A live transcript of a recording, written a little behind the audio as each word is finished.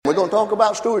we're going to talk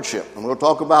about stewardship, and we're going to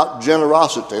talk about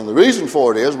generosity. And the reason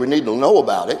for it is we need to know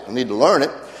about it, we need to learn it,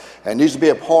 and it needs to be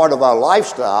a part of our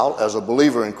lifestyle as a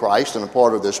believer in Christ and a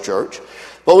part of this church.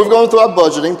 But we've gone through our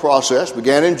budgeting process,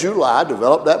 began in July,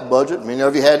 developed that budget. Many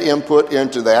of you had input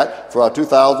into that for our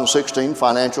 2016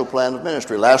 financial plan of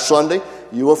ministry. Last Sunday,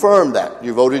 you affirmed that.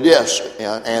 You voted yes.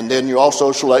 And then you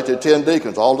also selected 10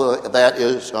 deacons. All of that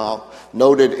is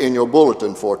noted in your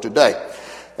bulletin for today.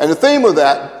 And the theme of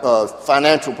that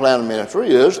financial plan of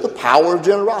ministry is the power of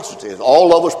generosity. As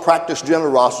all of us practice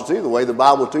generosity the way the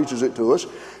Bible teaches it to us,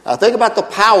 think about the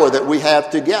power that we have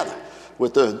together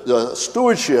with the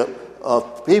stewardship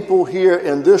of people here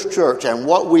in this church and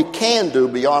what we can do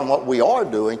beyond what we are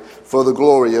doing for the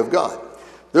glory of God.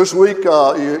 This week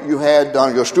you had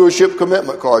your stewardship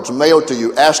commitment cards mailed to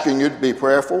you asking you to be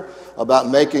prayerful about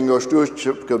making your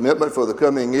stewardship commitment for the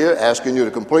coming year, asking you to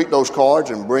complete those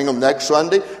cards and bring them next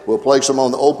Sunday. We'll place them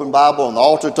on the open Bible on the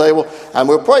altar table, and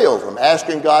we'll pray over them,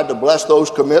 asking God to bless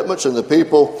those commitments and the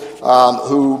people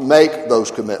who make those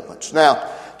commitments. Now,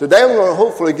 today we're going to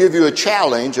hopefully give you a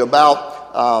challenge about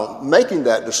making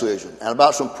that decision and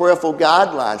about some prayerful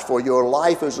guidelines for your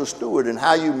life as a steward and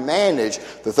how you manage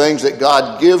the things that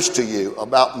God gives to you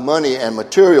about money and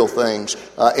material things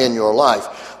in your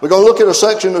life. We're going to look at a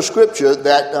section of Scripture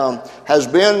that has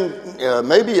been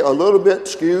maybe a little bit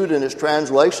skewed in its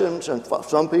translations and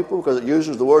some people because it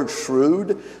uses the word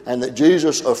shrewd and that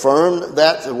Jesus affirmed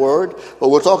that word, but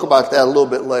we'll talk about that a little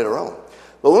bit later on.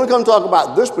 But when we come to talk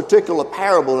about this particular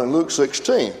parable in Luke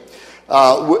 16,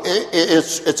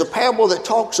 it's a parable that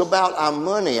talks about our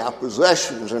money, our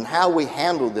possessions, and how we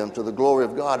handle them to the glory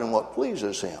of God and what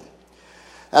pleases Him.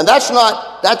 And that's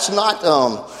not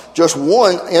just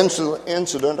one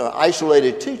incident or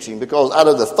isolated teaching, because out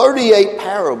of the 38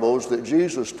 parables that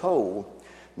Jesus told,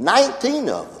 19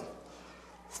 of them,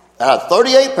 out of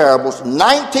 38 parables,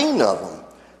 19 of them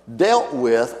dealt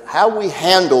with how we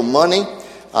handle money,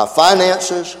 our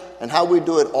finances, and how we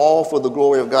do it all for the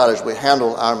glory of God as we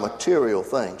handle our material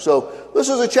things. So this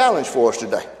is a challenge for us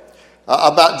today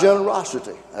about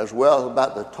generosity as well as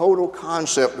about the total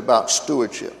concept about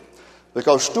stewardship.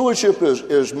 Because stewardship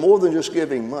is more than just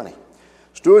giving money.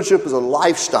 Stewardship is a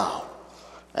lifestyle,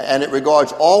 and it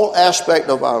regards all aspects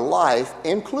of our life,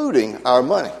 including our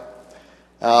money.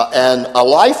 And a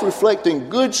life reflecting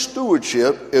good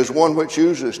stewardship is one which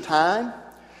uses time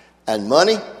and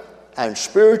money and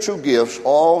spiritual gifts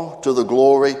all to the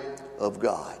glory of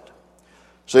God.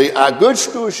 See, our good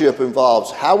stewardship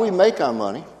involves how we make our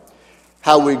money,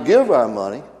 how we give our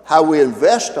money, how we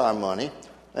invest our money,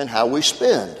 and how we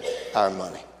spend our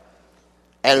money.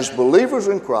 And as believers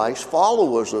in Christ,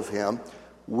 followers of Him,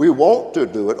 we want to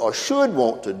do it, or should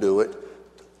want to do it,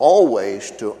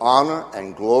 always to honor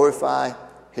and glorify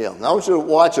Him. Now I want you to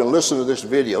watch and listen to this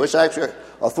video. It's actually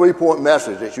a 3-point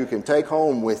message that you can take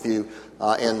home with you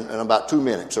in about 2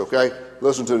 minutes, okay?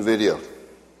 Listen to the video.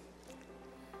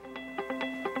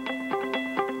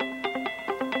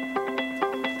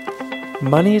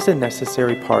 Money is a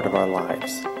necessary part of our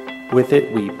lives. With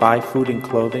it, we buy food and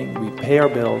clothing, we pay our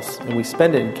bills, and we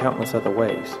spend it in countless other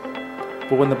ways.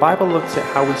 But when the Bible looks at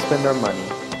how we spend our money,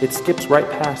 it skips right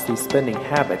past these spending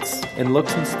habits and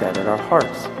looks instead at our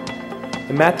hearts.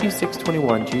 In Matthew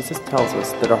 6:21, Jesus tells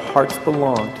us that our hearts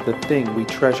belong to the thing we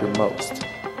treasure most.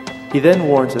 He then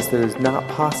warns us that it is not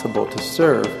possible to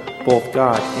serve both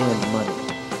God and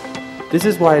money. This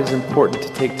is why it is important to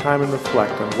take time and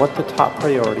reflect on what the top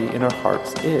priority in our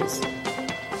hearts is.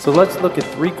 So let's look at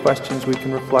 3 questions we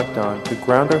can reflect on to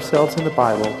ground ourselves in the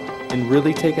Bible and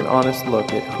really take an honest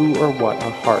look at who or what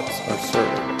our hearts are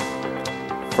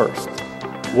serving. First,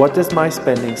 what does my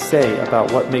spending say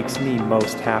about what makes me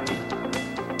most happy?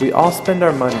 We all spend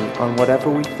our money on whatever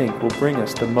we think will bring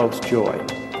us the most joy.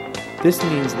 This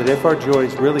means that if our joy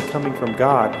is really coming from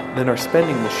God, then our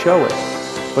spending will show it.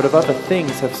 But if other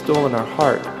things have stolen our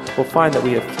heart, we'll find that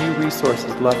we have few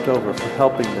resources left over for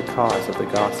helping the cause of the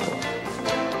gospel.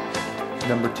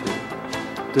 Number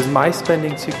 2, does my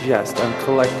spending suggest I'm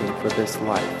collecting for this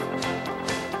life?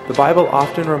 The Bible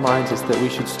often reminds us that we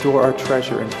should store our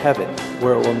treasure in heaven,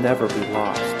 where it will never be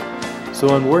lost. So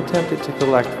when we're tempted to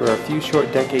collect for a few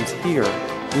short decades here,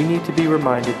 we need to be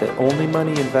reminded that only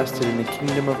money invested in the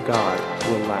kingdom of God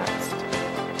will last.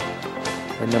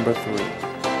 And number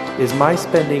 3, is my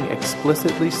spending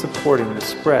explicitly supporting the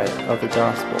spread of the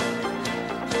gospel?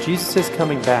 Jesus is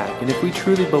coming back, and if we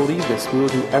truly believe this, we will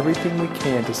do everything we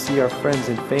can to see our friends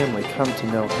and family come to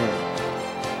know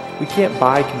Him. We can't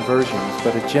buy conversions,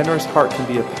 but a generous heart can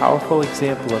be a powerful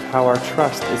example of how our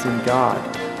trust is in God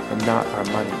and not our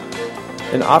money.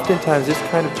 And oftentimes this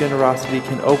kind of generosity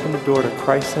can open the door to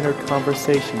Christ-centered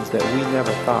conversations that we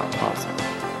never thought possible.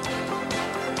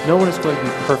 No one is going to be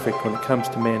perfect when it comes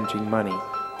to managing money,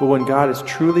 but when God is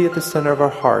truly at the center of our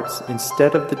hearts,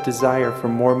 instead of the desire for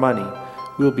more money,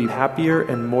 we will be happier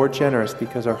and more generous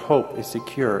because our hope is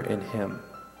secure in Him.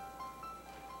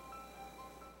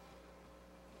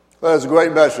 Well, there's a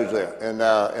great message there in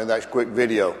that quick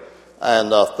video,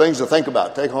 and things to think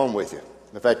about, take home with you.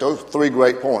 In fact, those 3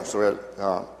 great points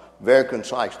are very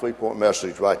concise 3-point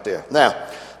message right there. Now,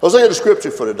 let's look at the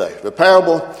scripture for today. The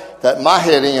parable that my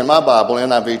heading in my Bible,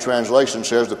 NIV translation,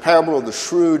 says the parable of the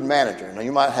shrewd manager. Now,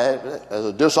 you might have it as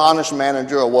a dishonest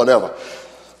manager or whatever.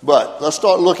 But let's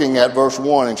start looking at verse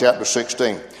 1 in chapter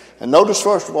 16. And notice,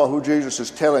 first of all, who Jesus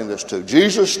is telling this to.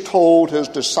 Jesus told his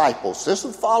disciples. This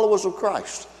is followers of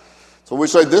Christ. So we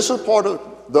say this is part of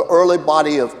the early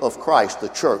body of Christ, the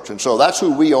church. And so that's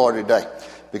who we are today.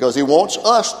 Because he wants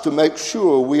us to make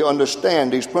sure we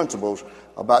understand these principles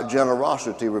about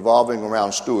generosity revolving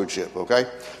around stewardship, okay?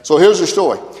 So here's the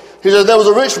story. He said there was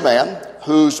a rich man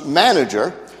whose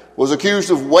manager was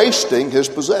accused of wasting his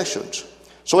possessions.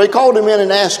 So he called him in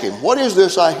and asked him, "What is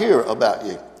this I hear about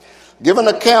you? Give an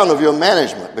account of your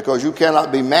management, because you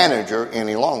cannot be manager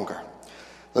any longer."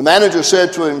 The manager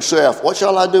said to himself, "What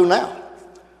shall I do now?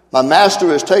 My master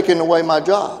has taken away my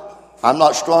job. I'm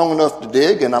not strong enough to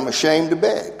dig, and I'm ashamed to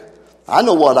beg. I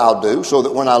know what I'll do so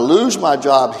that when I lose my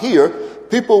job here,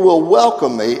 people will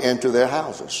welcome me into their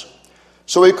houses."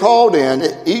 So he called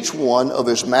in each one of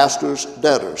his master's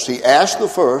debtors. He asked the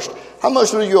first, "How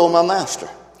much do you owe my master?"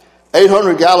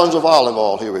 800 gallons of olive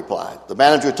oil, he replied. The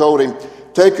manager told him,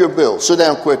 "Take your bill, sit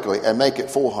down quickly, and make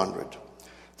it 400.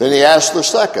 Then he asked the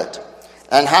second,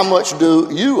 "And how much do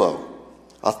you owe?"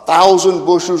 1,000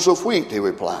 bushels of wheat, he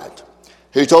replied.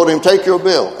 He told him, "Take your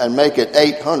bill and make it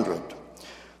 800.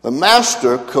 The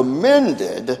master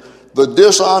commended the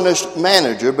dishonest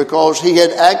manager because he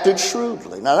had acted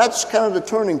shrewdly. Now that's kind of the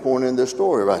turning point in this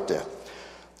story right there.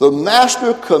 The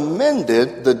master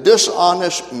commended the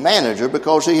dishonest manager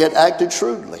because he had acted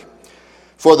shrewdly.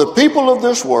 For the people of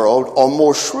this world are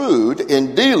more shrewd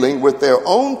in dealing with their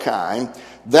own kind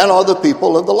than are the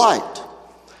people of the light.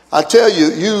 I tell you,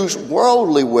 use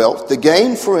worldly wealth to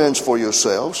gain friends for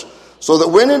yourselves, so that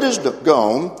when it is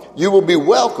gone, you will be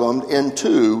welcomed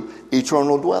into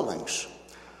eternal dwellings.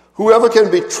 Whoever can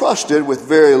be trusted with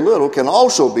very little can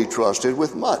also be trusted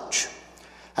with much.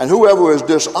 And whoever is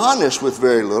dishonest with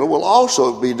very little will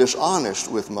also be dishonest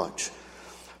with much.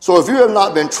 So if you have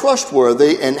not been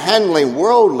trustworthy in handling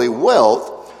worldly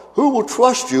wealth, who will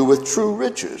trust you with true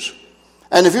riches?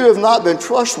 And if you have not been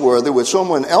trustworthy with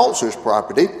someone else's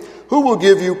property, who will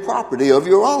give you property of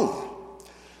your own?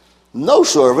 No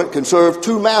servant can serve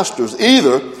 2 masters.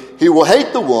 Either he will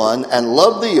hate the one and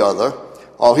love the other,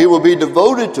 or he will be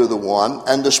devoted to the one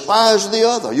and despise the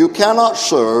other. You cannot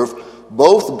serve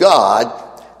both God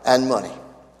and money."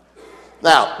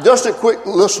 Now, just a quick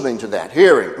listening to that,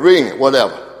 hearing, reading it,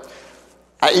 whatever.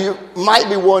 You might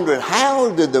be wondering, how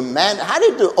did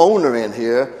the owner in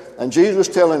here, and Jesus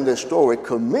telling this story,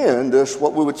 commend this,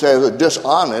 what we would say is a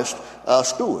dishonest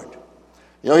steward?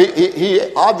 You know, he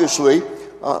obviously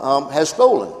has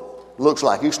stolen. Looks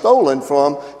like he's stolen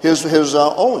from his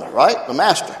owner, right? The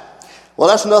master. Well,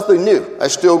 that's nothing new.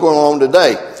 That's still going on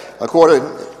today. According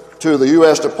to the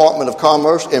U.S. Department of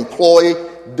Commerce, employee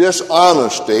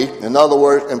dishonesty, in other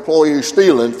words, employees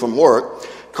stealing from work,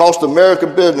 cost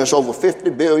American business over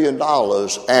 $50 billion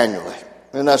annually.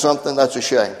 Isn't that something? That's a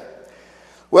shame.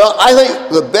 Well, I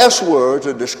think the best word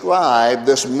to describe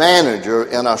this manager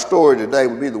in our story today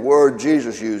would be the word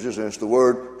Jesus uses, and it's the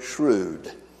word shrewd.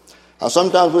 Now,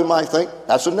 sometimes we might think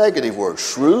that's a negative word.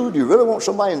 Shrewd? You really want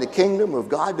somebody in the kingdom of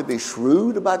God to be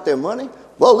shrewd about their money?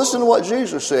 Well, listen to what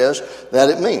Jesus says that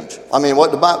it means. I mean,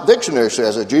 what the Bible dictionary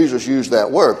says that Jesus used that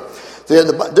word.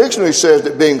 The dictionary says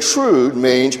that being shrewd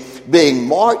means being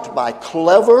marked by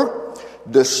clever,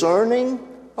 discerning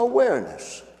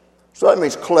awareness. So that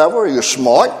means clever, you're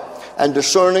smart, and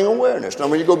discerning awareness. Now,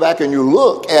 when you go back and you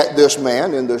look at this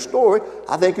man in this story,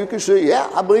 I think you can see, yeah,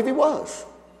 I believe he was.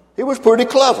 He was pretty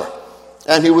clever,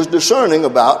 and he was discerning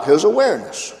about his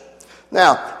awareness.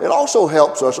 Now, it also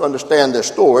helps us understand this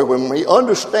story when we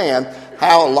understand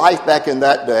how life back in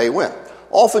that day went.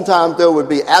 Oftentimes, there would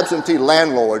be absentee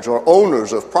landlords or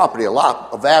owners of property,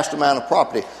 a vast amount of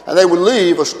property, and they would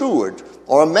leave a steward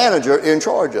or a manager in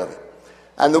charge of it.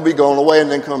 And they'll be going away and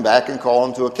then come back and call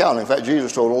them to account. In fact,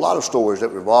 Jesus told a lot of stories that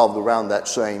revolved around that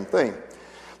same thing.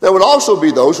 There would also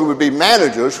be those who would be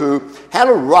managers who had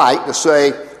a right to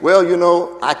say, well, you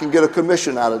know, I can get a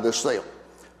commission out of this sale.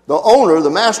 The owner, the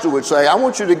master, would say, I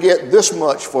want you to get this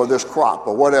much for this crop,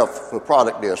 or whatever the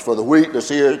product is, for the wheat that's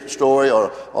here in the story, or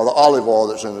the olive oil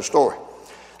that's in the story.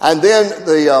 And then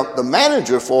the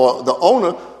manager for the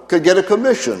owner could get a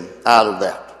commission out of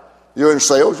that. You're in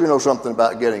sales, you know something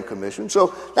about getting commission.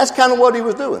 So that's kind of what he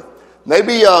was doing.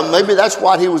 Maybe that's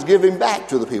what he was giving back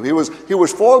to the people. He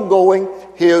was foregoing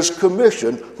his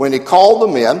commission when he called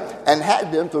them in and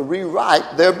had them to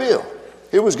rewrite their bill.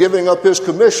 He was giving up his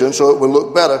commission so it would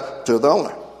look better to the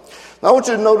owner. Now I want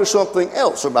you to notice something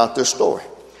else about this story.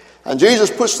 And Jesus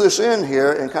puts this in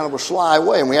here in kind of a sly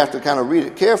way, and we have to kind of read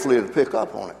it carefully to pick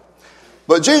up on it.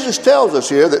 But Jesus tells us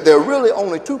here that there are really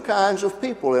only two kinds of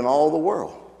people in all the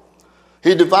world.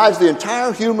 He divides the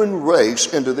entire human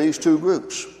race into these two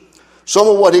groups. Some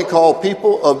are what he called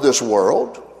people of this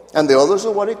world, and the others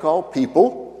are what he called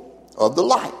people of the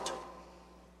light.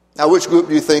 Now, which group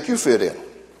do you think you fit in?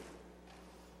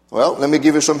 Well, let me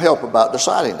give you some help about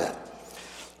deciding that.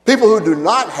 People who do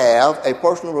not have a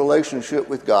personal relationship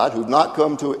with God, who have not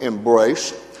come to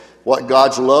embrace what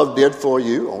God's love did for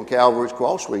you on Calvary's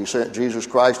cross, where he sent Jesus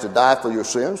Christ to die for your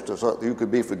sins so that you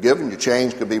could be forgiven, your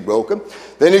chains could be broken.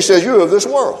 Then he says, you're of this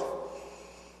world.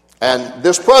 And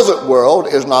this present world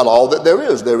is not all that there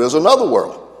is. There is another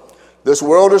world. This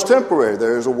world is temporary.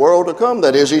 There is a world to come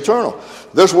that is eternal.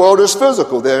 This world is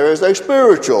physical. There is a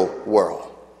spiritual world.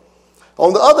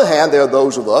 On the other hand, there are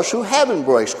those of us who have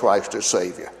embraced Christ as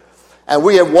Savior. And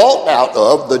we have walked out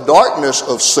of the darkness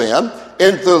of sin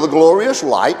into the glorious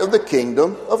light of the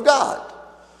kingdom of God.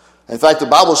 In fact, the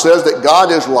Bible says that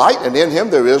God is light, and in him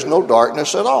there is no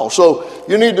darkness at all. So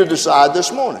you need to decide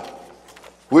this morning,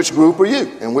 which group are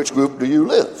you? In which group do you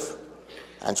live?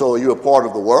 And so are you a part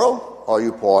of the world, or are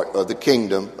you part of the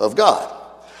kingdom of God?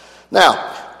 Now,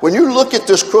 when you look at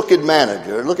this crooked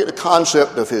manager, look at the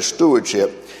concept of his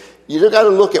stewardship, you've got to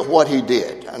look at what he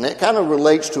did. And it kind of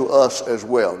relates to us as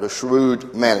well, the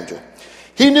shrewd manager.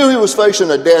 He knew he was facing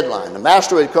a deadline. The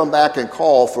master had come back and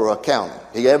called for accounting.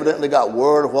 He evidently got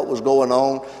word of what was going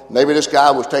on. Maybe this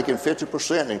guy was taking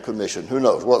 50% in commission. Who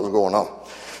knows what was going on.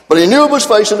 But he knew he was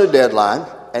facing a deadline,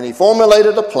 and he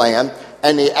formulated a plan,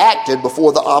 and he acted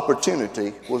before the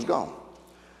opportunity was gone.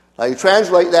 Now you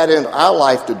translate that into our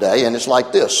life today, and it's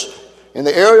like this. In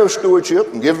the area of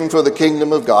stewardship and giving for the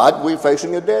kingdom of God, we're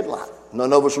facing a deadline.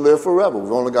 None of us live forever.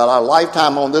 We've only got our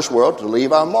lifetime on this world to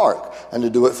leave our mark and to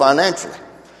do it financially.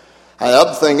 And the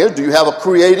other thing is, do you have a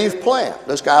creative plan?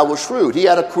 This guy was shrewd. He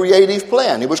had a creative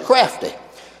plan. He was crafty.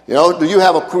 You know, do you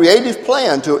have a creative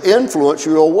plan to influence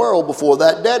your world before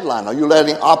that deadline? Are you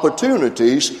letting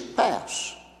opportunities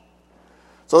pass?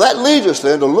 So that leads us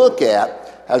then to look at,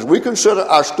 as we consider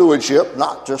our stewardship,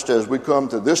 not just as we come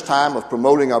to this time of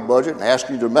promoting our budget and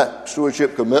asking you to make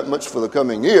stewardship commitments for the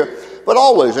coming year, but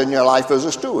always in your life as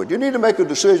a steward. You need to make a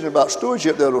decision about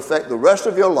stewardship that will affect the rest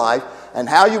of your life and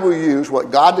how you will use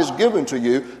what God has given to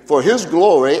you for his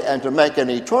glory and to make an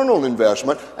eternal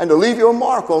investment and to leave your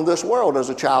mark on this world as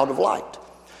a child of light.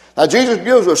 Now, Jesus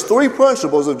gives us three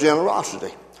principles of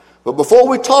generosity. But before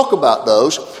we talk about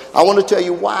those, I want to tell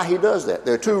you why he does that.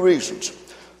 There are two reasons.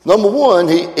 Number one,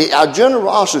 our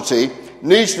generosity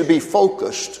needs to be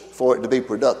focused for it to be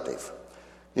productive.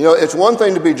 You know, it's one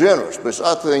thing to be generous, but it's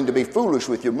another thing to be foolish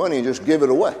with your money and just give it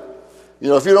away. You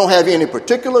know, if you don't have any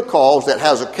particular cause that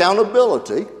has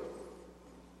accountability,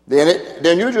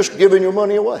 then you're just giving your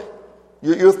money away.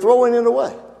 You're throwing it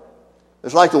away.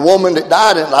 It's like the woman that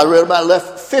died, and I read about it,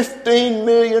 left $15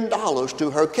 million to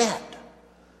her cat.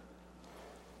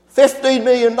 $15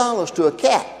 million to a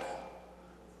cat.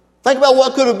 Think about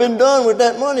what could have been done with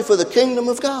that money for the kingdom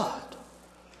of God.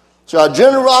 So our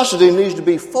generosity needs to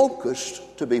be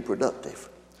focused to be productive.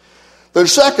 The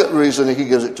second reason he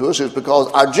gives it to us is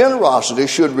because our generosity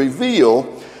should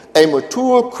reveal a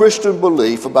mature Christian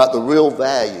belief about the real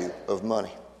value of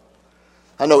money.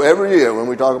 I know every year when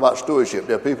we talk about stewardship,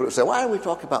 there are people that say, why are we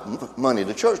talking about money?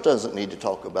 The church doesn't need to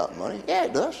talk about money. Yeah,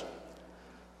 it does.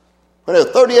 When there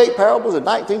are 38 parables and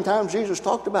 19 times Jesus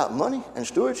talked about money and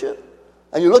stewardship,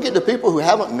 and you look at the people who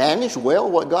haven't managed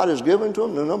well what God has given to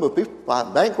them, the number of people by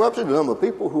bankruptcy, the number of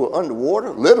people who are underwater,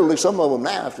 literally some of them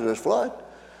now after this flood.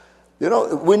 You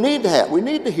know, we need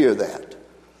to hear that.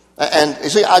 And you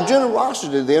see, our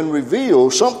generosity then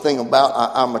reveals something about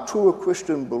our mature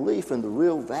Christian belief in the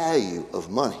real value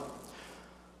of money.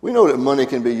 We know that money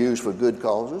can be used for good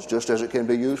causes just as it can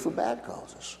be used for bad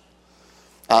causes.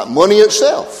 Money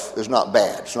itself is not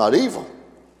bad. It's not evil.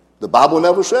 The Bible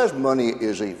never says money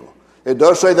is evil. It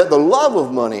does say that the love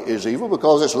of money is evil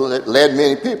because it's led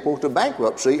many people to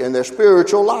bankruptcy in their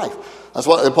spiritual life. That's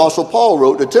what the Apostle Paul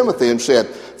wrote to Timothy and said,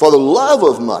 for the love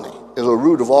of money is a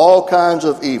root of all kinds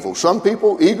of evil. Some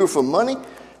people eager for money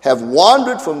have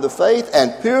wandered from the faith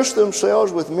and pierced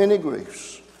themselves with many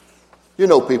griefs. You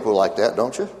know people like that,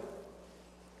 don't you?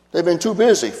 They've been too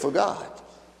busy for God,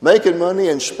 making money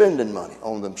and spending money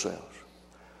on themselves.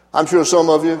 I'm sure some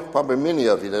of you, probably many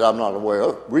of you that I'm not aware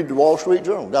of, read the Wall Street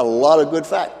Journal. Got a lot of good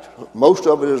facts. Most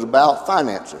of it is about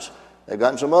finances. They've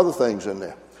gotten some other things in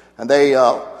there. And they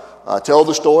tell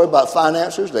the story about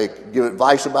finances. They give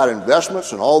advice about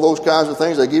investments and all those kinds of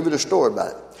things. They give you the story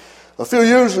about it. A few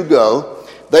years ago,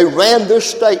 they ran this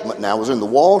statement now. It was in the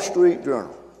Wall Street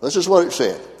Journal. This is what it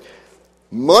said.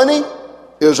 Money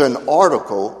is an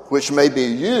article which may be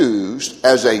used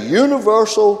as a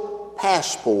universal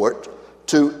passport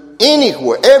to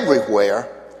anywhere, everywhere,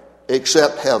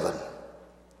 except heaven.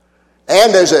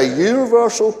 And as a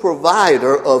universal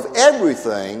provider of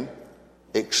everything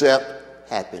except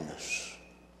happiness.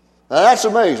 Now that's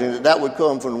amazing that would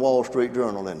come from the Wall Street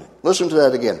Journal, isn't it? Listen to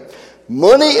that again.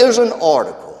 Money is an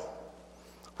article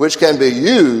which can be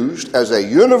used as a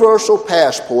universal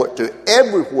passport to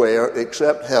everywhere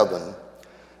except heaven,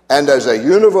 and as a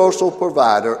universal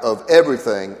provider of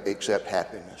everything except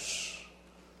happiness.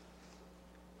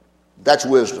 That's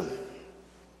wisdom.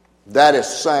 That is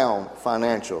sound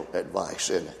financial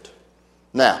advice, isn't it?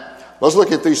 Now, let's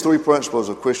look at these three principles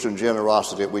of Christian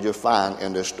generosity that we just find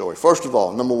in this story. First of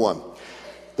all, number one,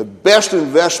 the best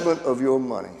investment of your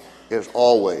money is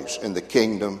always in the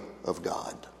kingdom of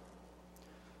God.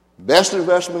 Best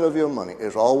investment of your money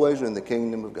is always in the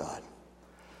kingdom of God.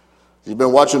 You've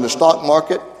been watching the stock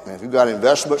market, and if you've got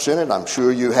investments in it, I'm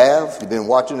sure you have. You've been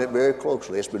watching it very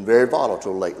closely. It's been very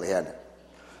volatile lately, hasn't it?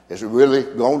 It's really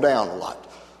gone down a lot.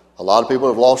 A lot of people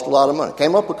have lost a lot of money.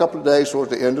 Came up a couple of days towards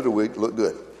the end of the week, looked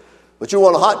good. But you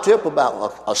want a hot tip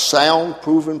about a sound,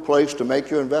 proven place to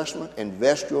make your investment?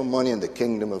 Invest your money in the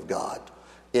kingdom of God.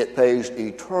 It pays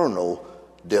eternal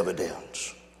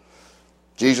dividends.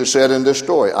 Jesus said in this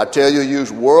story, I tell you,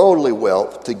 use worldly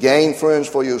wealth to gain friends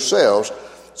for yourselves,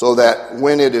 so that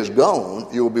when it is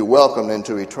gone, you will be welcomed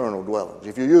into eternal dwellings.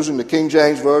 If you're using the King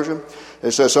James Version,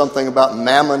 it says something about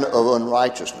mammon of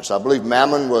unrighteousness. I believe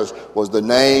mammon was the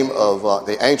name of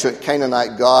the ancient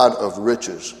Canaanite god of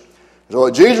riches. So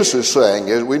what Jesus is saying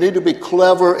is we need to be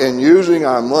clever in using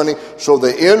our money so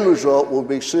the end result will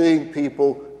be seeing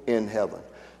people in heaven.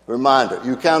 Reminder,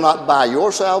 you cannot buy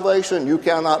your salvation, you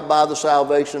cannot buy the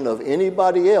salvation of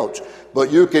anybody else,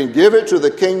 but you can give it to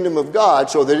the kingdom of God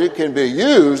so that it can be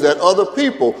used that other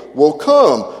people will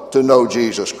come to know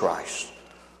Jesus Christ.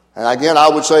 And again, I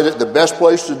would say that the best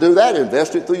place to do that,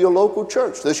 invest it through your local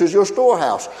church. This is your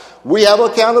storehouse. We have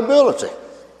accountability.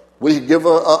 We give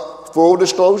a full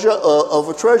disclosure of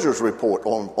a treasurer's report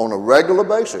on a regular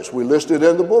basis. We list it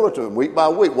in the bulletin week by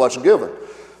week what's given.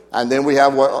 And then we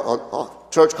have a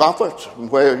church conference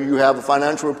where you have a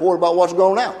financial report about what's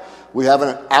going on. We have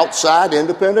an outside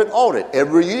independent audit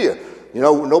every year. You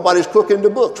know, nobody's cooking the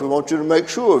books. We want you to make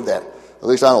sure of that. At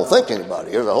least I don't think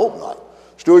anybody is. I hope not.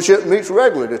 Stewardship meets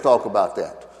regularly to talk about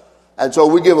that. And so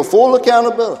we give a full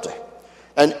accountability.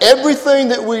 And everything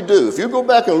that we do, if you go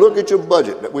back and look at your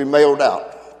budget that we mailed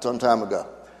out some time ago,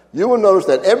 you will notice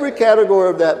that every category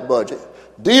of that budget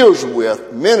deals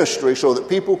with ministry so that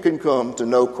people can come to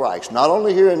know Christ, not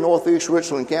only here in Northeast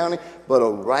Richland County, but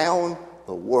around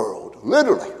the world,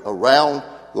 literally around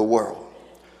the world.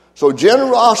 So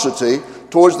generosity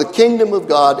towards the kingdom of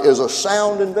God is a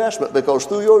sound investment because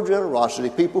through your generosity,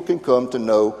 people can come to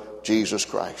know Jesus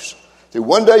Christ. See,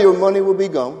 one day your money will be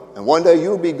gone, and one day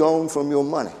you'll be gone from your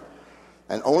money.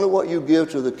 And only what you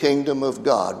give to the kingdom of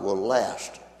God will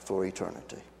last for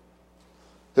eternity.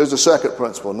 Here's the second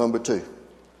principle, number 2.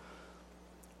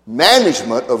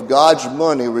 Management of God's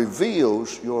money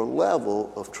reveals your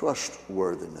level of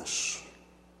trustworthiness.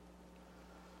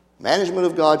 Management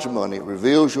of God's money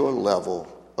reveals your level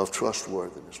of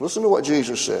trustworthiness. Listen to what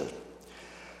Jesus said.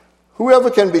 Whoever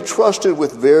can be trusted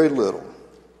with very little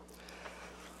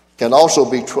can also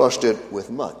be trusted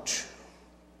with much.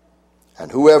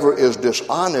 And whoever is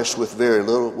dishonest with very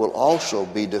little will also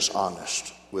be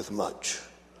dishonest with much.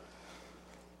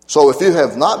 So if you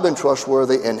have not been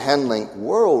trustworthy in handling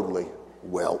worldly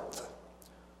wealth,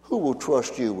 who will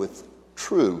trust you with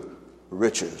true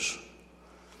riches?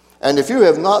 And if you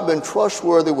have not been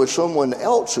trustworthy with someone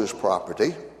else's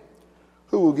property,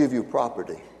 who will give you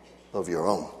property of your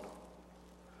own?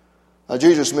 Now,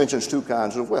 Jesus mentions 2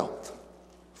 kinds of wealth.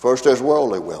 First, there's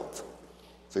worldly wealth.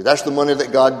 See, that's the money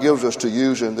that God gives us to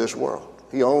use in this world.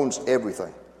 He owns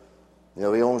everything. You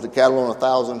know, He owns the cattle on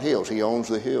 1,000 hills. He owns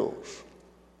the hills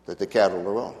that the cattle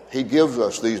are on. He gives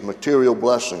us these material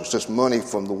blessings, this money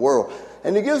from the world,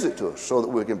 and He gives it to us so that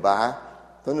we can buy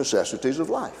the necessities of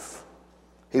life.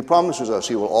 He promises us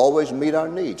He will always meet our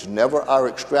needs, never our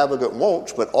extravagant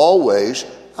wants, but always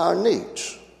our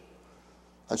needs.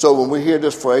 And so when we hear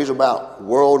this phrase about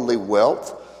worldly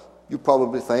wealth, you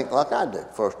probably think like I did,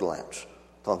 first glance,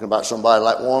 talking about somebody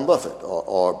like Warren Buffett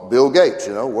or Bill Gates,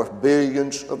 worth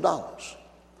billions of dollars.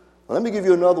 Well, let me give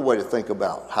you another way to think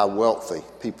about how wealthy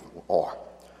people are.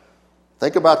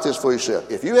 Think about this for yourself.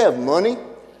 If you have money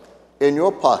in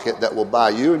your pocket that will buy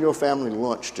you and your family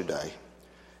lunch today,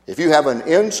 if you have an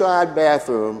inside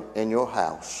bathroom in your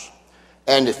house,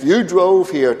 and if you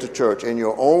drove here to church in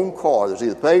your own car that's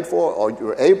either paid for or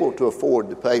you're able to afford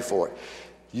to pay for it,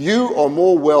 you are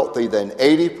more wealthy than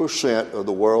 80% of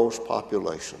the world's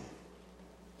population.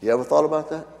 You ever thought about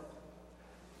that?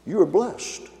 You are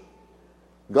blessed.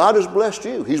 God has blessed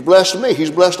you. He's blessed me.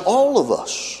 He's blessed all of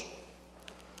us.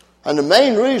 And the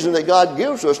main reason that God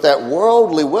gives us that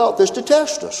worldly wealth is to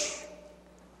test us.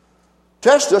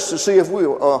 Test us to see if we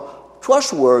are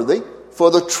trustworthy for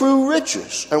the true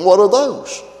riches. And what are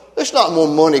those? It's not more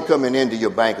money coming into your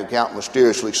bank account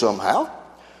mysteriously somehow,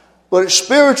 but it's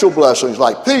spiritual blessings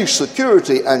like peace,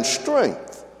 security, and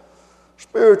strength.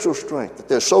 Spiritual strength, that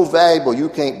they're so valuable you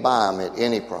can't buy them at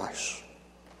any price.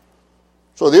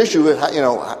 So the issue is,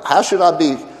 how should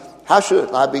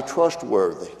I be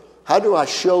trustworthy? How do I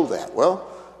show that? Well,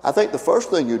 I think the first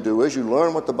thing you do is you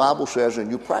learn what the Bible says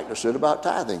and you practice it about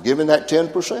tithing, giving that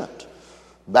 10%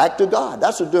 back to God.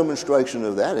 That's a demonstration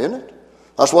of that, isn't it?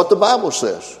 That's what the Bible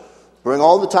says. Bring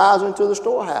all the tithes into the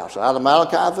storehouse. Out of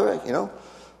Malachi 3,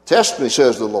 Test me,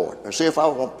 says the Lord, and see if I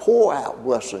will pour out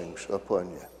blessings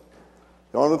upon you.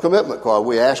 On the commitment card,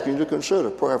 we ask you to consider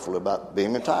prayerfully about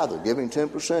being a tither, giving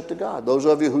 10% to God. Those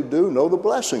of you who do know the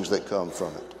blessings that come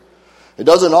from it. It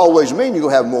doesn't always mean you'll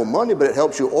have more money, but it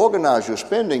helps you organize your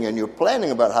spending and your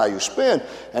planning about how you spend,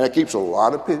 and it keeps a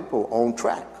lot of people on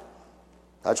track.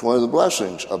 That's one of the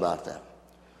blessings about that.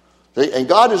 See, and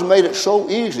God has made it so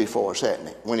easy for us, hasn't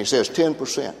He, when He says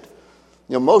 10%.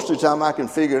 Most of the time I can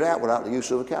figure it out without the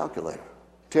use of a calculator.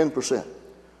 10%.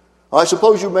 All right,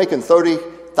 suppose you're making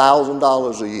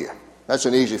 $30,000 a year. That's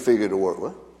an easy figure to work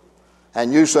with.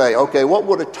 And you say, okay, what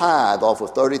would a tithe off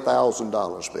of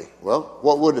 $30,000 be? Well,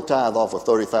 what would a tithe off of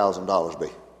 $30,000 be?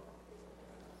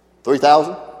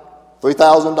 $3,000?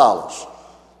 $3,000.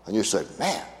 And you say,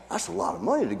 man, that's a lot of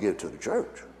money to give to the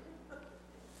church.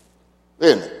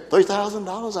 Isn't it?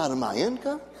 $3,000 out of my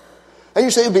income? And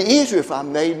you say, it'd be easier if I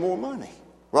made more money,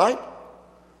 right?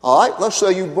 All right, let's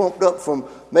say you bumped up from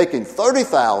making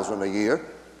 $30,000 a year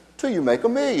till you make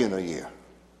 $1 million a year.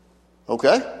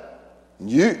 Okay?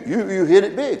 You hit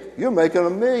it big. You're making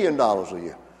 $1 million a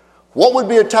year. What would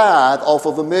be a tithe off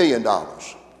of $1 million?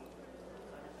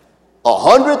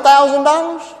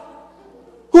 $100,000?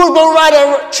 Who's going to write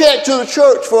a check to the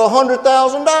church for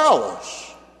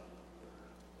 $100,000?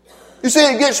 You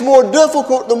see, it gets more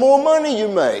difficult the more money you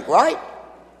make, right?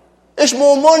 It's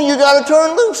more money you got to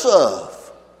turn loose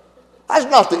of. That's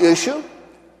not the issue.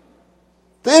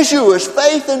 The issue is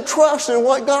faith and trust in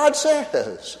what God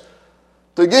says.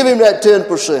 To give Him that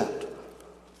 10%.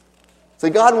 See,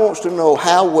 God wants to know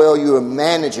how well you are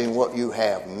managing what you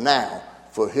have now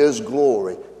for His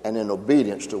glory and in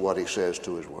obedience to what He says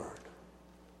to His Word.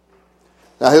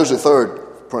 Now, here's the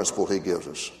third principle He gives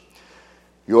us.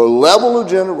 Your level of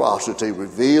generosity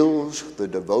reveals the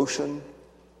devotion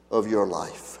of your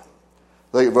life.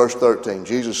 Look at verse 13.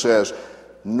 Jesus says,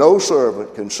 no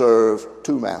servant can serve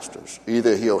two masters.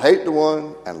 Either he'll hate the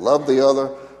one and love the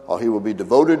other, or he will be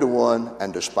devoted to one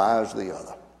and despise the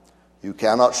other. You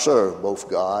cannot serve both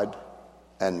God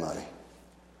and money.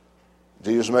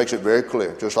 Jesus makes it very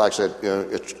clear. Just like I said,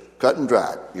 it's cut and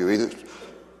dried. You're either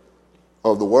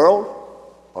of the world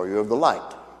or you're of the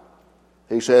light.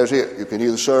 He says here, you can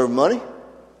either serve money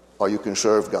or you can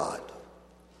serve God.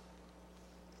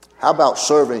 How about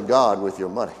serving God with your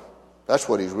money? That's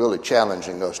what He's really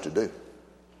challenging us to do.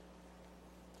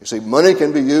 You see, money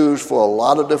can be used for a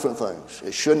lot of different things.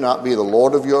 It should not be the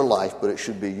Lord of your life, but it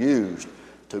should be used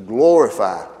to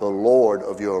glorify the Lord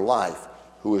of your life,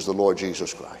 who is the Lord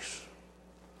Jesus Christ.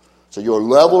 So your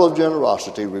level of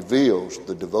generosity reveals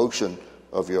the devotion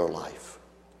of your life.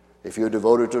 If you're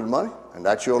devoted to the money, and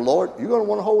that's your Lord, you're going to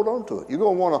want to hold on to it. You're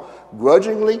going to want to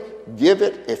grudgingly give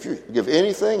it. If you give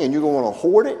anything and you're going to want to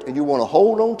hoard it and you want to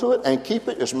hold on to it and keep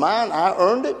it, it's mine, I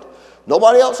earned it.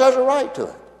 Nobody else has a right to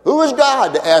it. Who is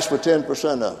God to ask for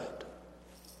 10% of it?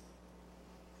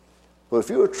 But if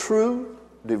you're a true,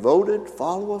 devoted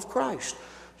follower of Christ,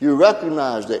 you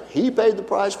recognize that He paid the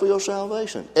price for your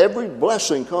salvation. Every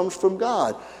blessing comes from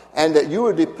God, and that you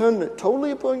are dependent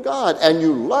totally upon God, and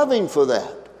you love Him for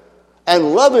that.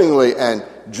 And lovingly and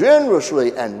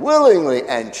generously and willingly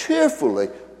and cheerfully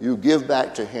you give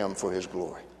back to him for his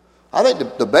glory. I think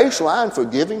the baseline for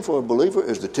giving for a believer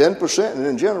is the 10%, and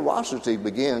then generosity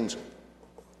begins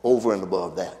over and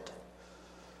above that.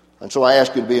 And so I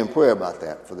ask you to be in prayer about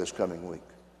that for this coming week.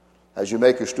 As you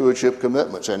make your stewardship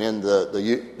commitments and in the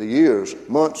years,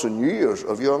 months and years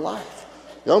of your life.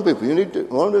 Young people, you need to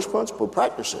learn this principle,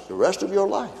 practice it the rest of your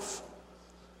life.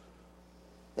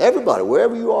 Everybody,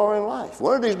 wherever you are in life,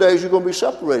 one of these days you're going to be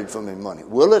separated from your money.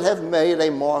 Will it have made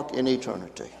a mark in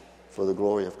eternity for the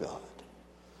glory of God?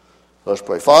 Let's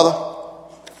pray. Father,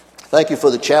 thank you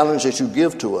for the challenge that you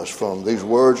give to us from these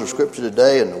words of Scripture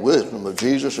today and the wisdom of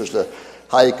Jesus as to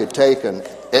how you could take an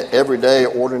everyday,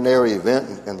 ordinary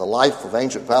event in the life of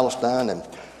ancient Palestine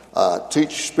and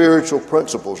teach spiritual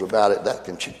principles about it that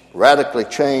can radically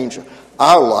change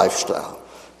our lifestyle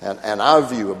and our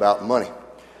view about money.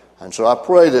 And so I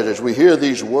pray that as we hear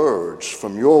these words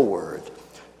from your word,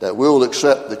 that we will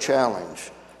accept the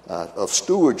challenge of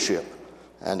stewardship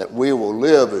and that we will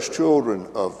live as children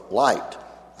of light,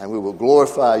 and we will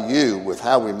glorify you with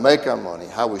how we make our money,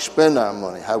 how we spend our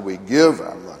money, how we give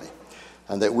our money,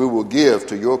 and that we will give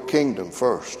to your kingdom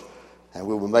first, and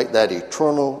we will make that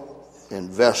eternal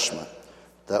investment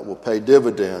that will pay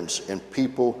dividends in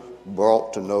people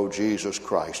brought to know Jesus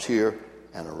Christ here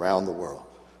and around the world.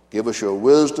 Give us your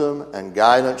wisdom and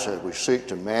guidance as we seek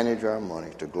to manage our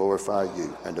money to glorify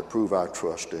you and to prove our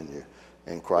trust in you.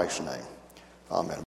 In Christ's name, amen.